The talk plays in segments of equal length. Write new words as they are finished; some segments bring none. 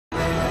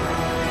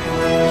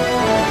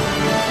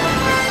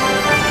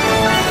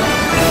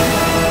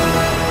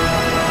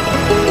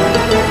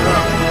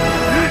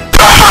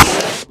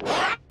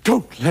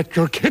let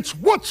your kids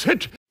watch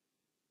it!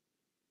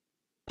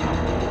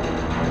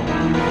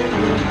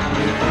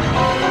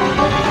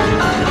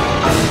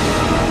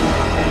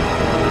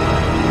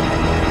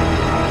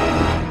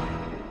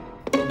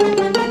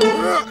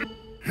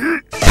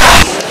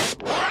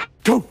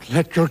 Don't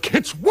let your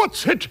kids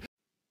watch it!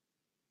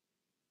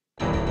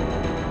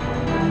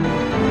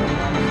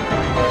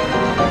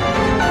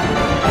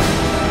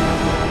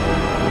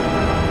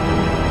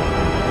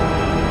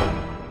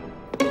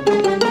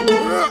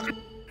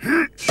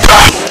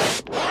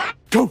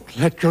 Don't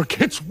let your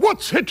kids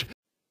watch it!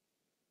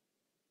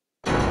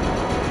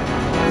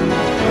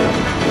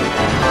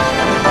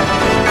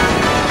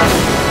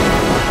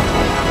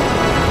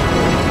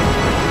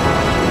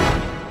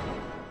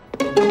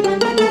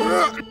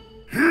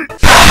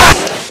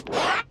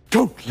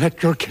 Don't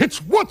let your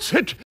kids watch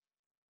it!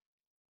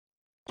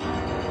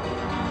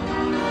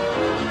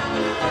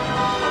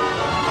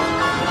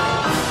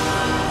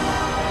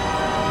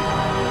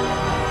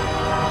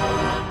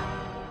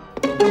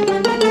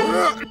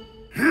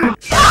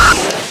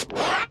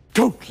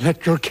 Don't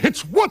let your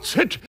kids watch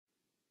it!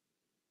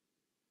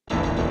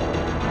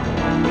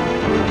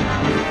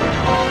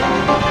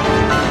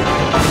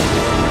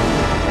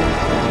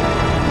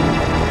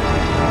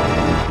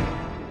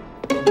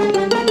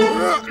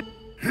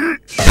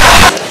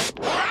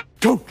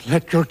 Don't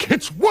let your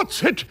kids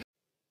watch it!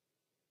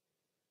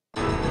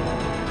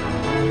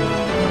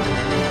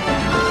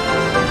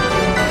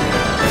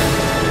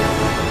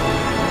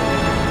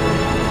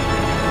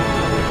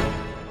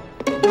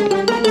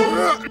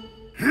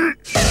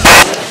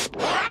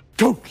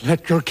 Don't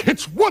let your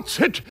kids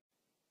watch it!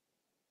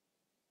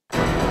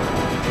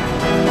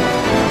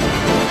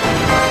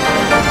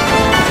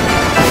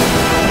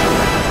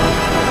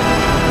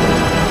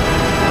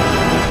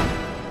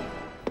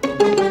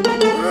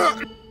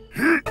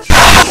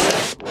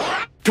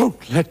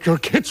 Don't let your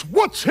kids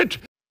watch it!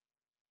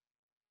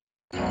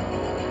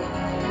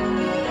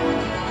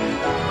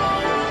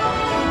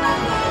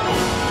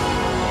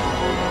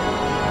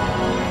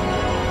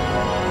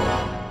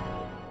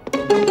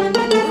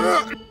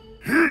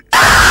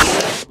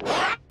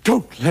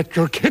 Don't let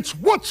your kids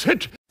watch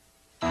it!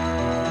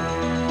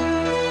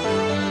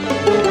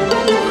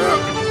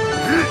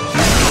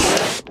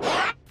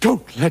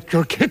 Don't let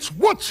your kids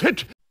watch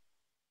it!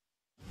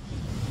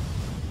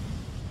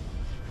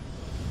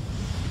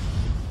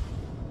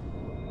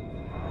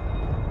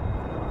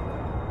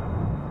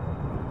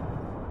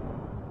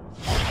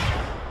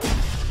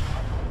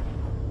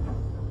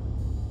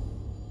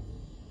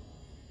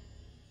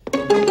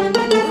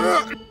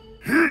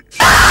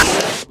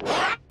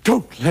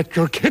 Don't let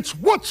your kids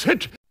watch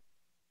it!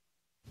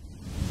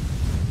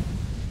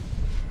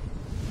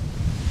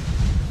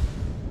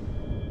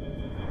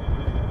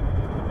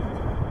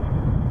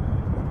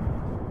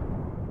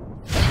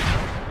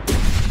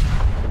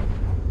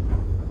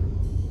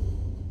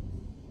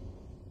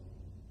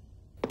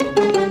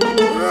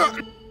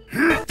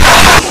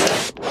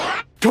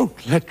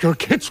 Don't let your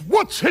kids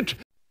watch it!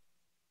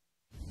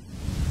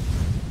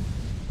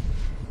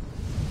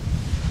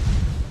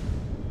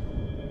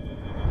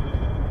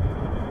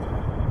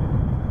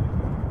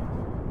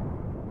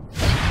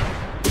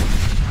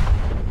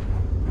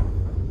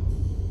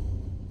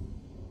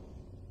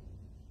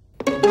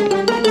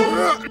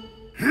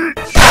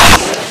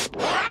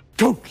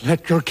 Don't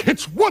let your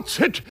kids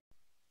watch it!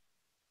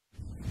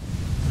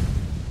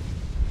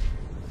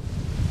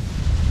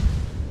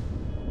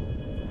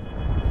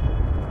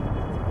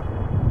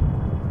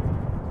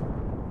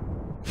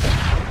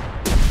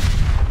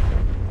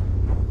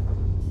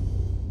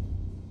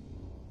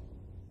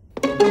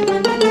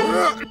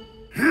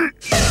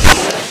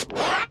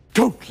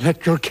 Don't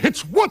let your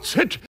kids watch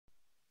it!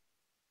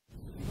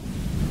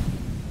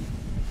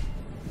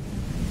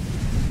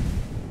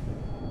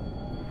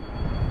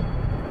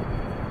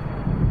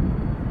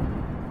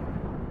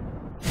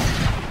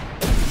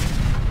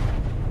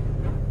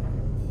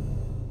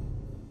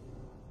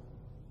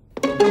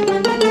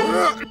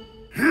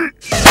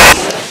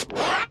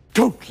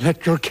 Don't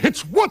let your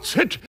kids watch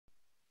it!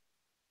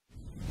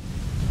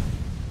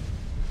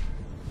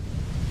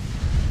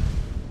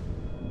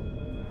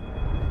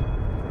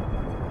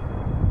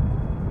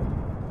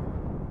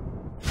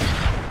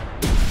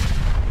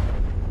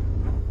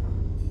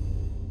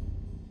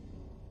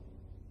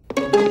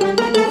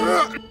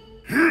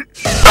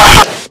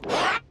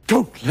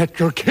 Don't let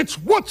your kids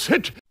watch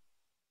it!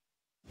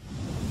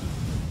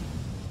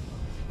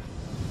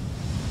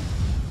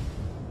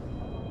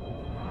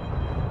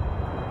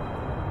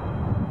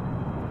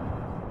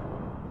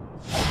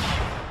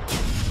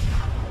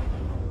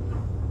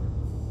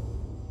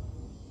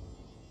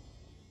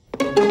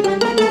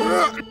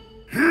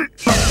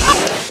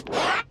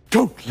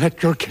 Don't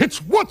let your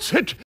kids watch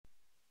it!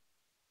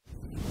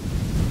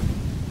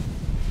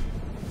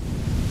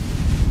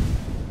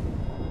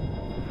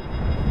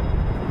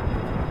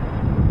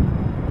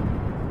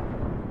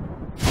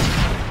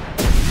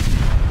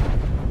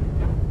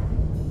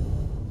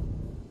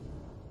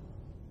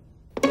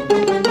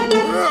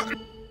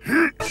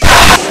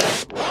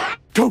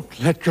 Don't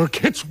let your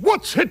kids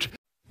watch it!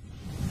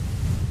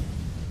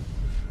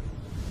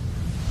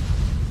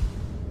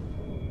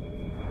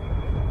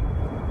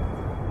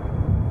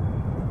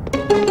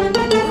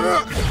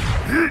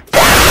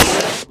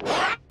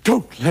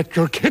 Don't let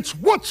your kids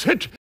what's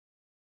it?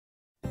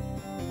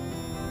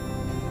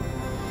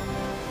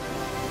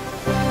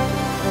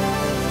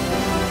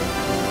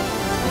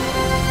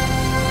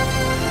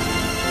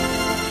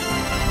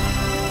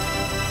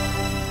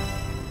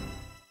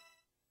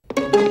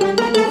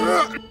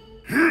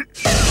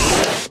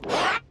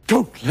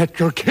 Don't let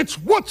your kids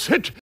what's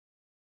it?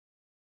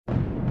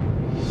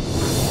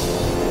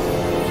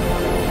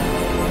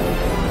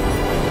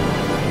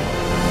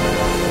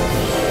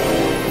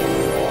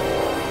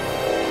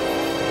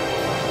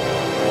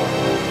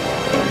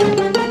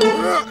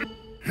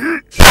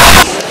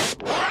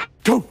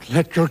 Don't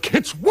let your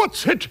kids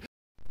what's it?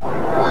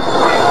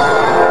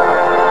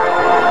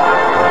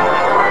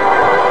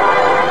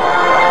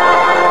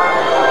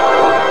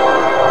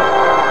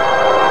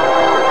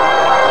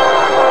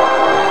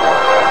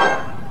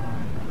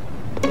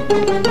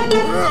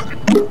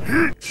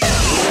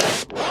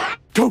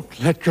 Don't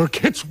let your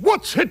kids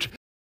what's it?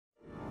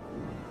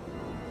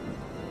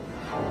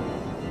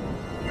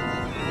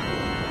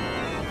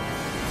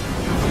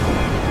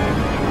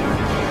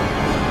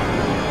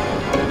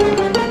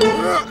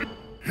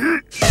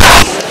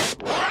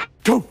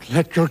 Don't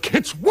let your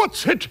kids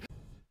what's it?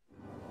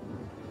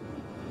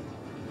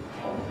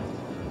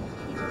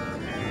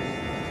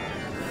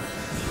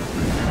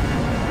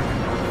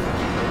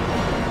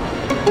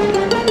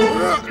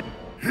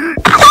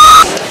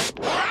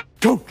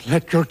 Don't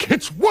let your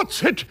kids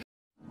what's it?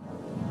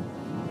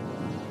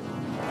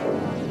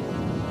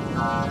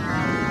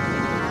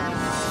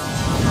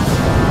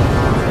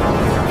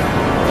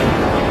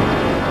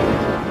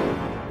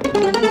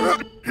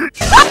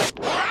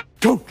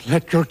 Don't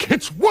let your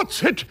kids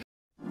what's it?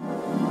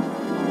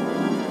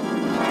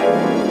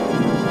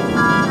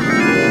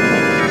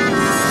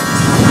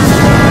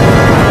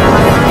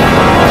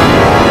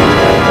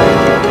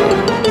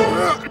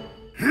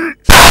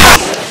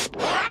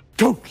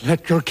 Don't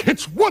let your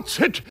kids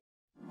what's it?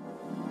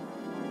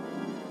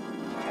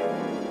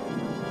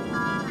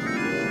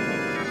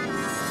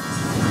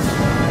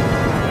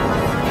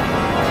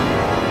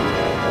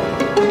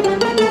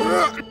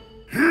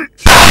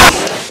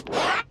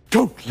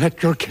 Don't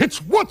let your kids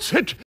what's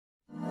it?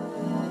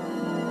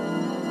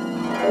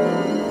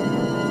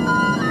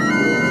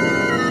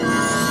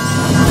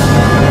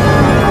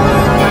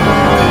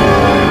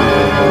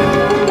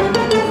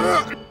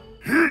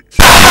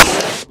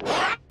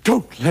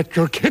 Don't let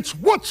your kids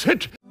what's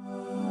it?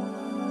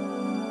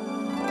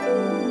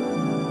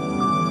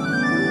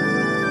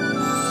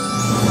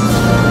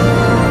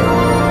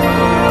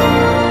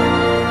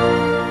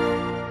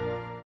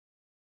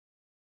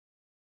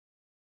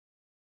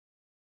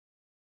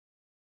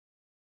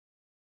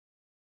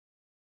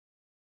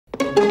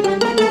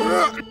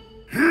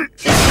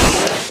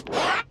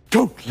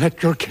 Don't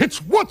let your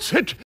kids what's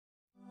it?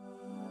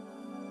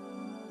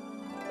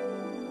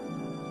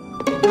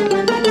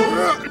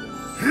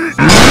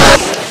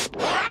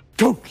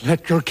 Don't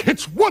let your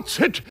kids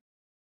what's it?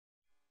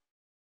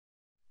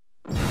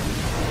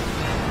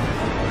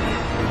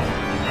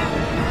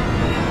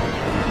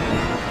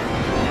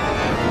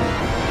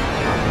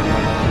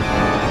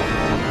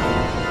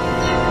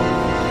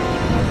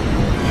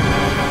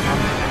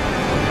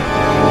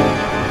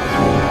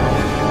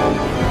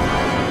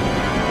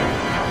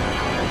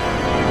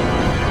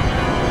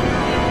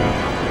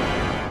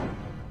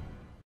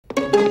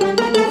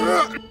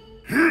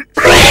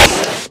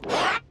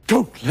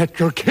 Don't let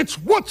your kids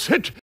what's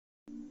it?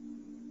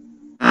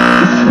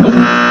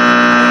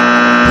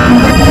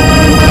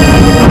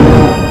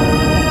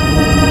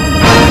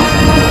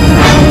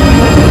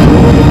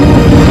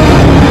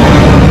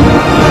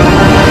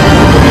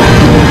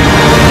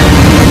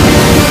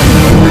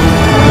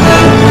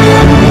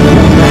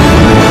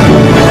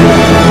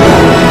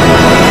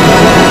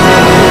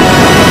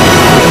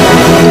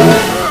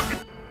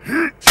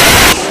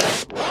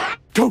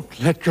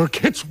 Don't let your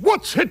kids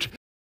what's it?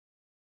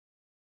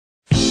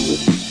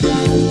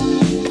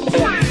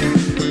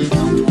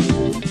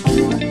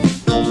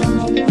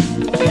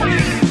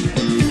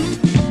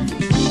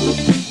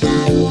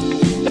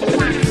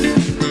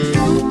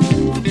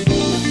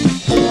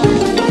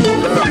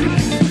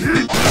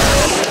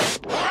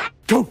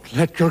 Don't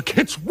let your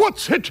kids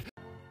what's it?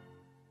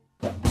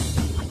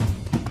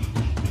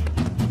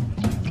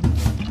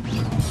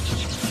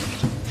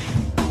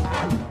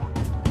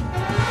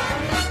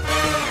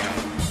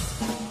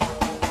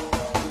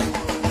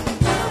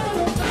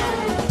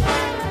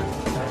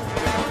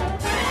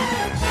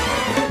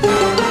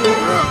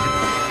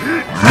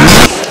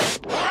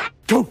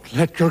 Don't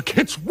let your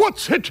kids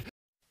what's it?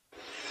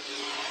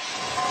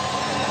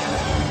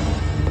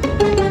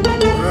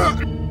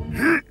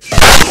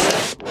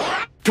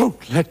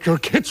 Don't let your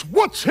kids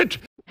what's it?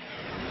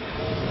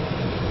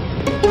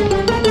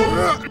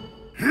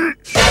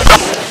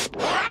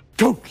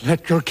 Don't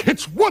let your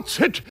kids what's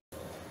it?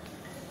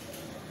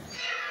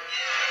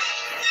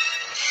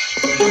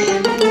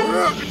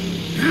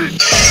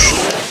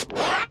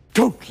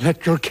 Don't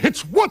let your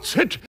kids what's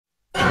it?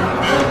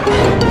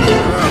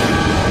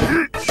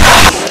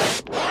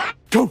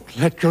 Don't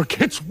let your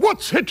kids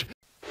what's it?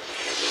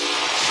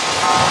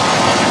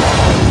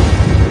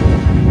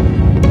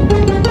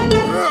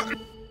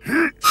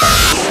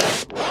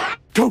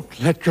 Don't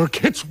let your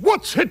kids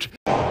what's it?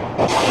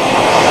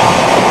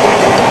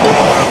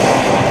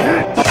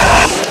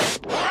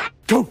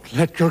 Don't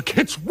let your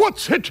kids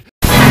what's it?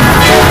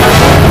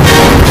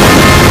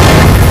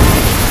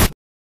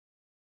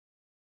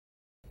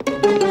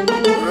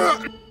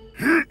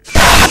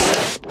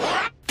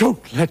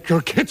 Don't let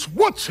your kids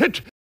what's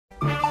it?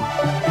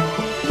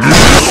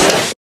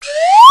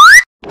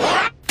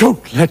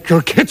 Don't let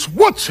your kids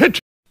what's it?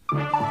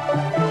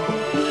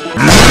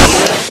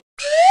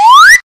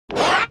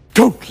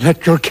 Don't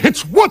let your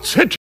kids what's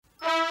it?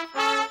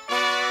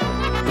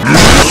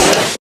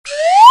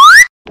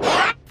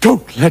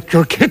 Don't let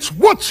your kids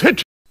what's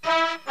it?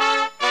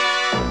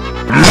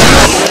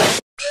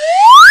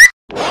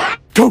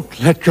 Don't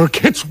let your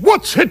kids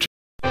what's it?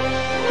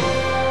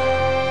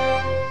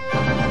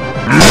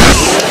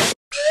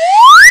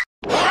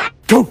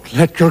 Don't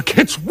let your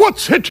kids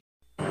what's it?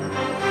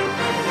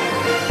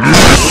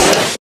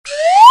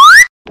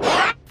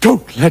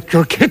 Don't let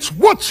your kids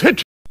what's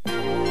it?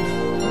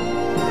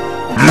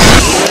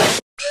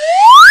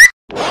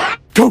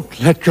 Don't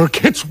let your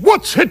kids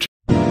what's it?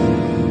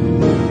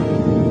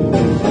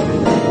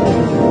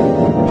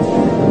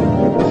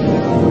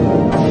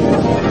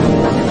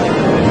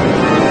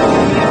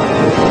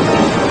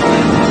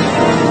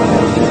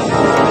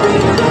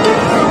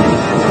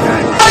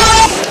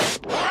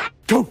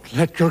 Don't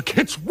let your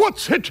kids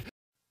what's it?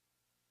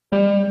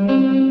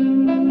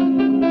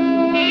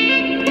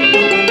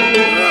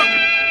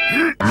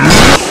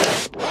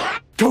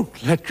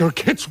 Don't let your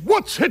kids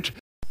what's it?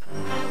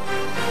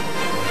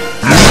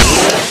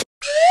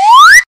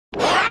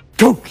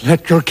 Don't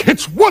let your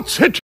kids what's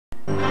it?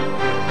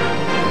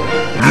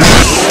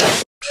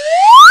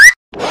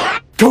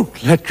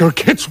 Don't let your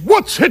kids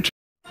what's it?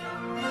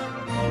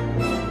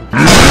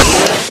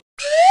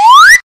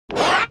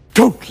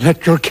 Don't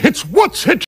let your kids what's it?